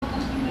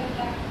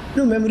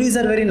No, memories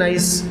are very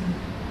nice.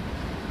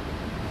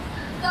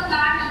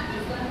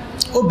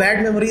 Oh,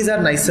 bad memories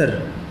are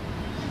nicer.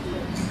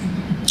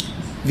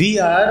 We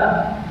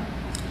are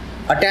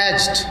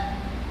attached.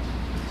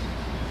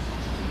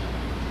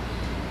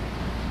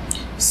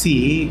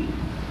 See,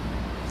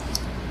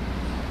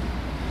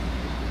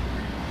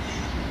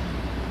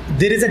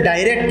 there is a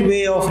direct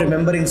way of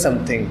remembering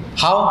something.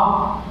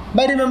 How?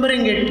 By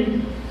remembering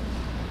it.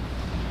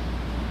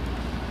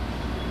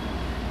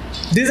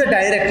 This is a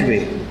direct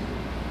way.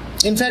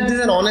 In fact, this is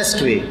an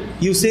honest way.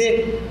 You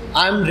say,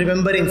 I am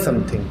remembering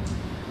something.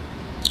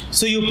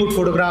 So you put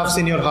photographs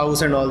in your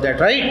house and all that,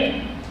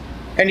 right?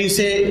 And you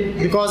say,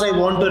 because I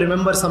want to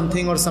remember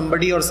something or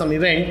somebody or some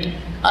event,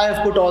 I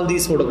have put all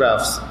these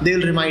photographs. They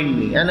will remind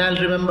me and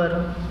I'll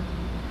remember.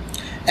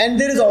 And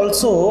there is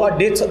also a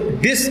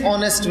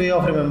dishonest way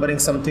of remembering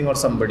something or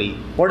somebody.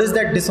 What is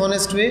that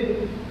dishonest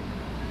way?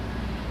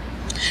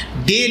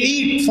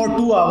 Daily for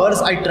 2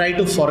 hours, I try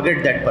to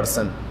forget that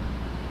person.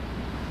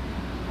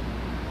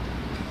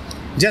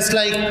 Just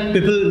like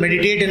people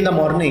meditate in the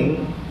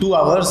morning, 2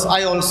 hours,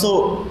 I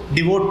also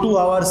devote 2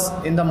 hours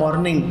in the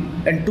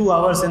morning and 2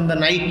 hours in the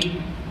night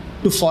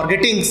to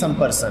forgetting some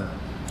person.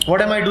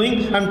 What am I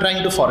doing? I am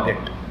trying to forget.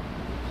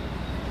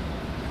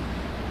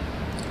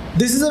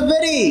 This is a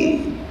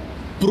very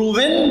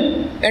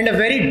proven and a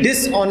very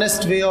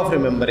dishonest way of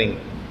remembering.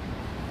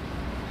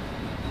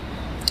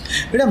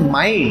 But a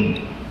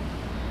mind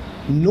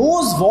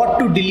knows what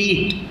to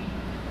delete.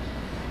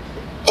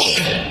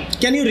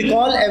 Can you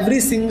recall every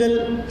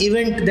single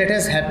event that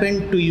has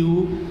happened to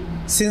you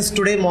since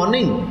today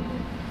morning?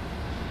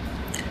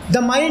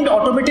 The mind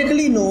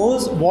automatically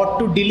knows what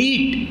to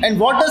delete. And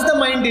what does the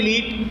mind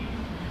delete?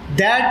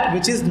 That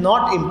which is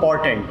not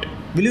important.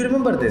 Will you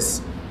remember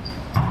this?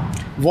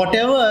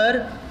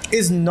 Whatever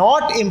is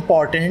not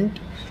important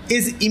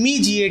is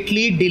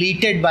immediately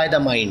deleted by the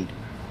mind.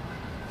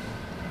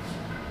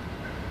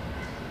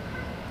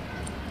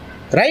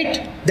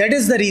 Right? That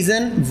is the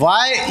reason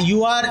why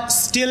you are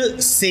still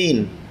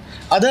sane.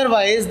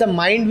 Otherwise, the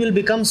mind will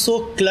become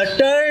so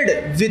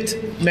cluttered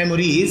with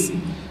memories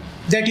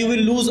that you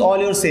will lose all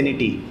your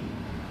sanity.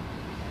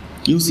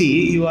 You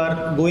see, you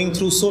are going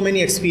through so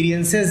many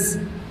experiences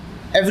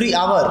every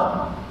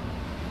hour.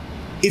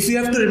 If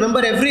you have to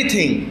remember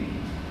everything,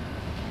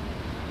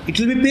 it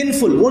will be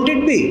painful, won't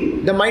it be?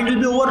 The mind will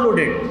be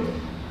overloaded.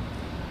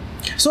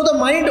 So the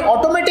mind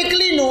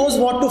automatically knows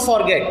what to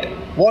forget.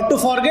 What to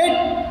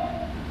forget?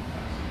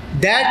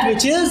 That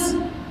which is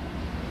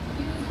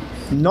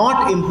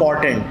not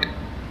important.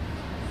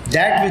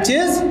 That which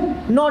is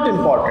not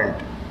important.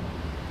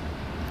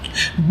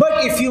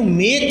 But if you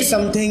make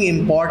something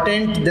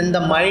important, then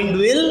the mind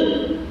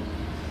will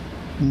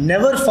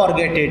never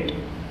forget it.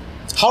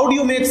 How do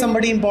you make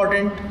somebody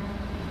important?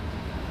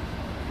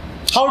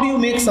 How do you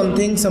make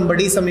something,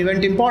 somebody, some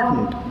event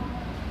important?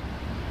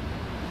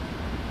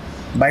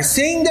 By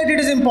saying that it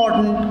is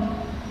important.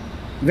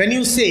 When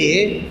you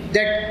say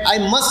that I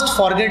must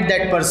forget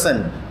that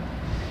person,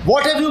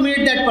 what have you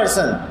made that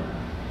person?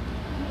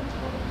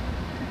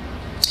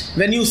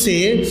 When you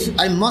say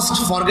I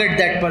must forget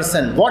that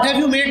person, what have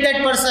you made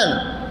that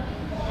person?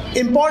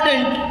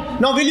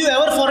 Important. Now will you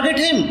ever forget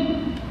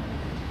him?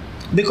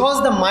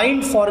 Because the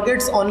mind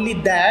forgets only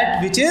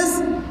that which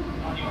is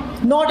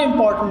not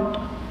important.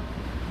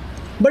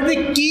 But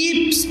we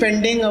keep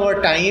spending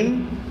our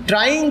time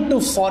trying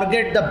to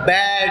forget the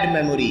bad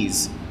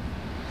memories.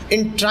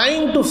 In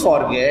trying to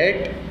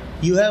forget,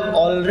 you have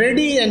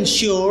already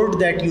ensured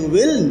that you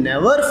will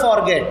never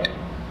forget.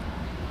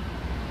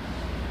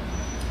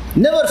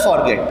 Never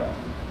forget.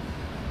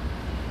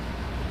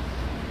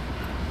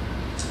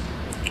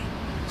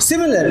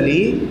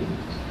 Similarly,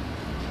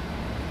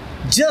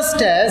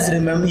 just as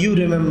you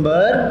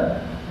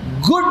remember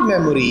good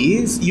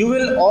memories, you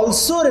will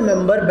also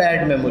remember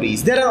bad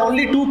memories. There are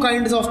only two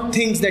kinds of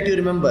things that you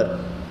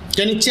remember.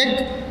 Can you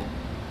check?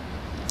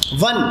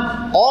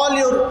 One, all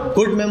your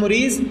good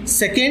memories.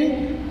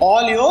 Second,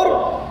 all your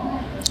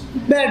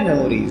bad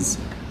memories.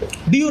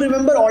 Do you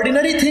remember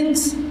ordinary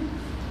things?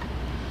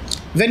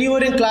 When you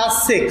were in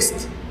class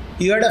 6th,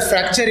 you had a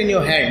fracture in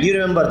your hand. You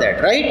remember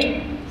that,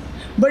 right?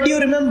 But you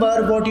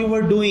remember what you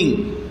were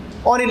doing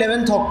on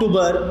 11th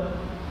October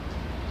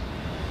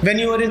when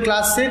you were in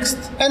class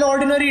 6th, an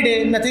ordinary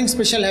day, nothing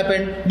special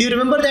happened. Do you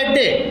remember that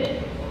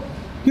day?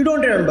 You don't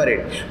remember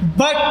it.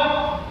 But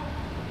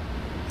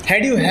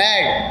had you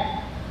had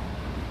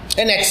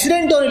an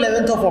accident on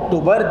 11th of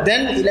October,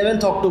 then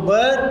 11th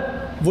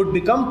October would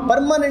become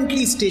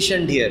permanently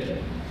stationed here.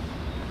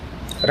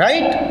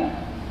 Right?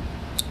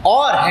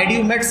 Or had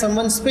you met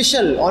someone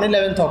special on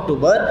 11th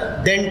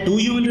October, then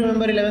too you will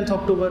remember 11th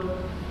October.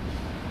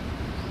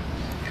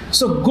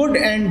 So good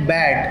and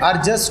bad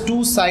are just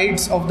two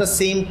sides of the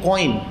same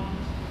coin.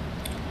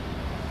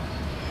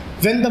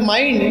 When the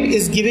mind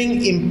is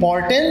giving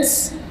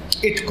importance,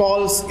 it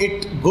calls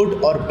it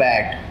good or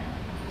bad.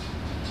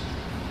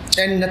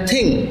 And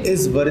nothing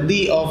is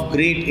worthy of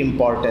great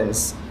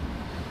importance.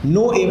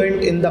 No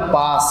event in the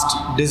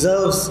past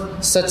deserves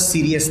such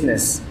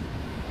seriousness.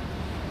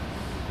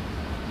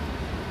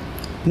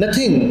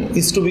 Nothing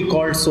is to be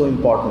called so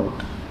important.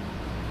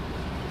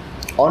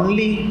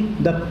 Only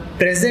the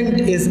present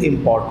is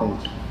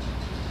important.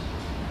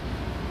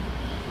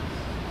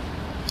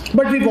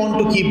 But we want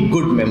to keep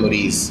good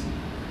memories.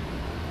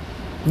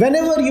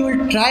 Whenever you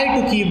will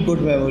try to keep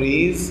good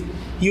memories,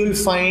 you will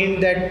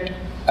find that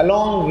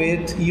along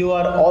with you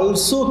are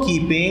also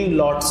keeping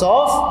lots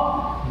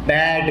of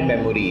bad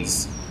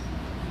memories.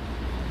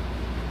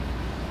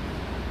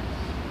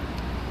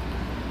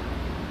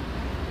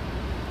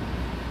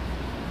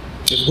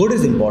 If good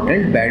is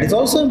important, bad is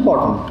also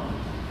important.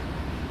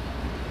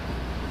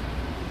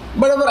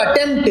 But our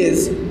attempt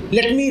is,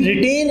 let me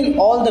retain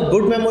all the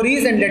good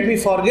memories and let me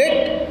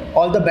forget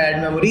all the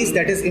bad memories.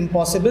 That is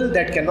impossible,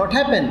 that cannot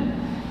happen.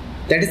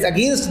 That is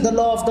against the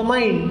law of the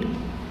mind.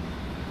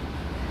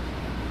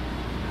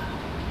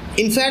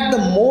 In fact, the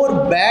more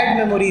bad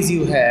memories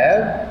you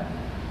have,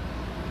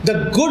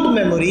 the good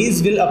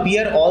memories will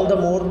appear all the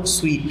more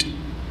sweet.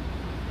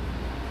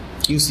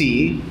 You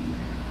see,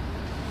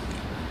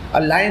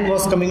 a lion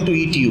was coming to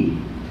eat you,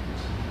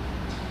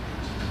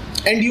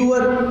 and you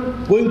were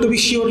going to be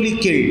surely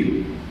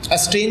killed. A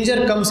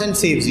stranger comes and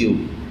saves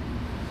you.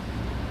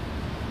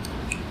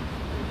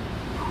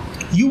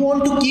 You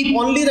want to keep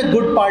only the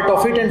good part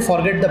of it and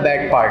forget the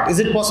bad part. Is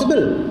it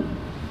possible?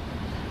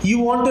 You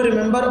want to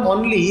remember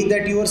only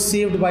that you were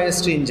saved by a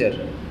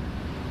stranger.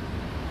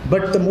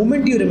 But the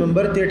moment you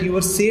remember that you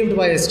were saved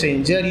by a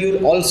stranger, you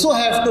will also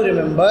have to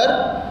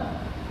remember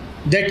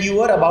that you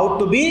were about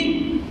to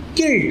be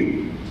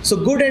killed. So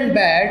good and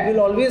bad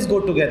will always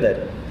go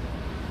together.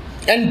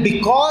 And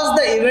because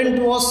the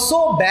event was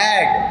so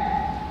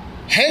bad,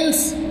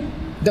 hence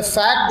the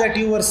fact that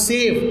you were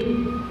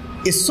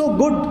saved is so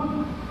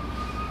good.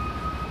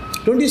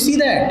 Don't you see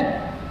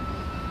that?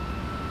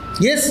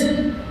 Yes.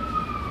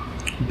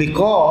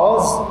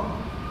 Because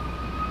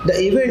the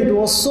event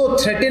was so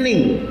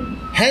threatening,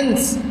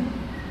 hence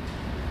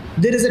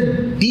there is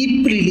a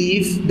deep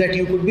relief that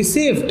you could be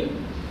saved.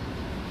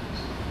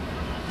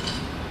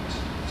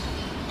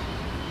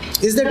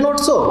 Is that not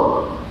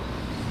so?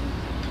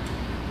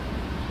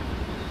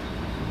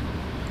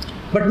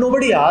 But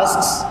nobody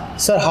asks,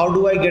 sir, how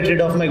do I get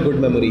rid of my good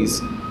memories?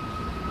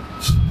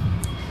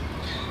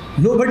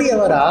 Nobody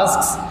ever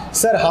asks,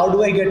 sir, how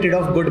do I get rid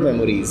of good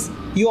memories?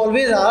 You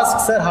always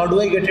ask, sir, how do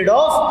I get rid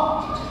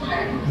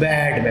of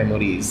bad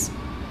memories?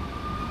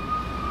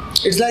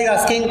 It's like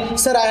asking,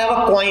 sir, I have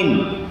a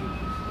coin.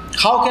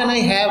 How can I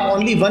have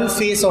only one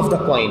face of the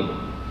coin?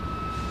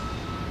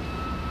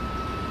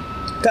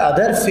 The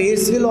other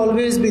face will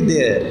always be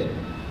there.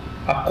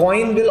 A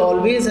coin will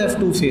always have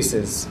two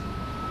faces.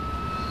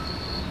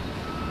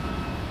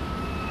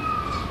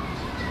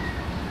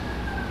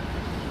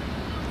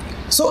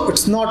 So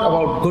it's not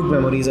about good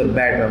memories or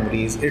bad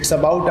memories. It's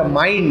about a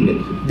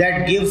mind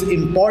that gives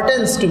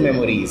importance to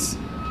memories.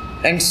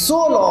 And so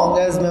long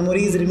as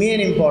memories remain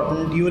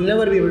important, you will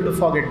never be able to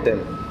forget them.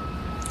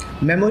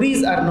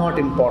 Memories are not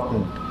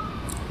important.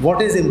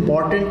 What is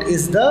important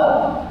is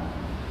the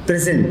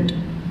present.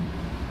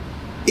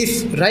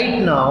 If right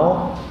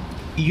now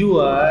you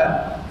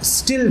are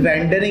still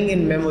wandering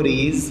in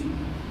memories,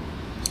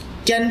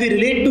 can we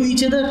relate to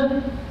each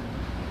other?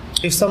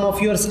 If some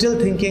of you are still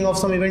thinking of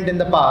some event in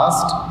the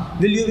past,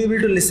 will you be able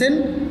to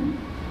listen?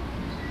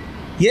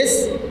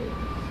 Yes?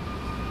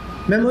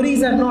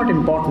 Memories are not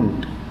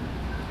important.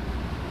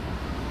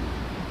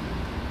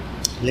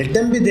 Let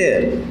them be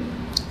there.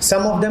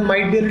 Some of them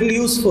might be a little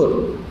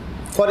useful.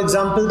 For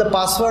example, the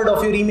password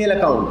of your email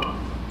account.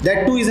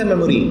 That too is a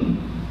memory.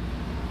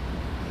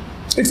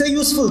 It's a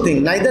useful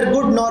thing, neither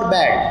good nor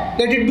bad.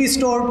 Let it be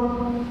stored.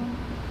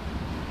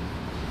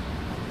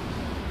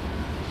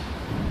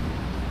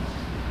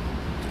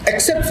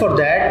 Except for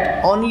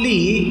that,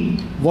 only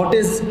what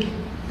is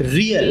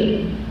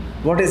real,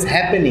 what is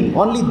happening,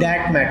 only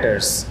that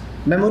matters.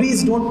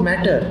 Memories don't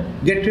matter.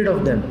 Get rid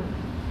of them.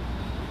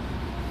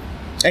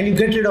 And you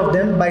get rid of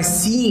them by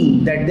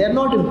seeing that they are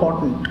not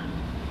important.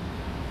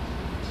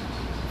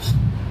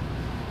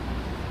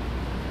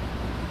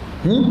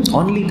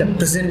 Only the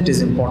present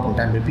is important,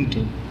 I am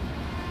repeating.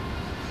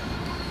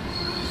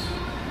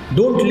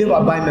 Don't live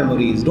by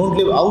memories. Don't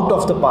live out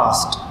of the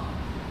past.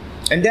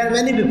 And there are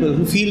many people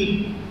who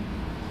feel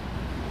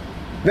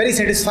very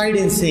satisfied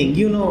in saying,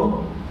 you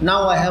know,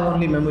 now I have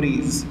only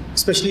memories,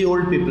 especially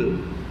old people.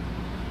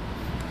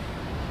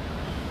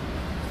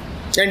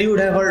 And you would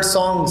have heard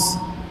songs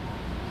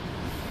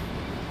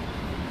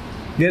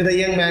where the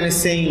young man is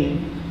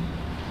saying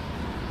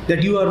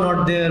that you are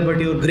not there, but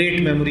your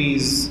great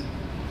memories.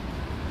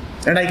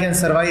 And I can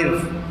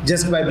survive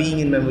just by being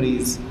in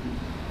memories.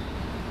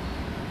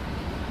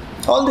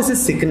 All this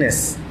is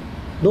sickness.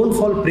 Don't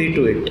fall prey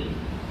to it.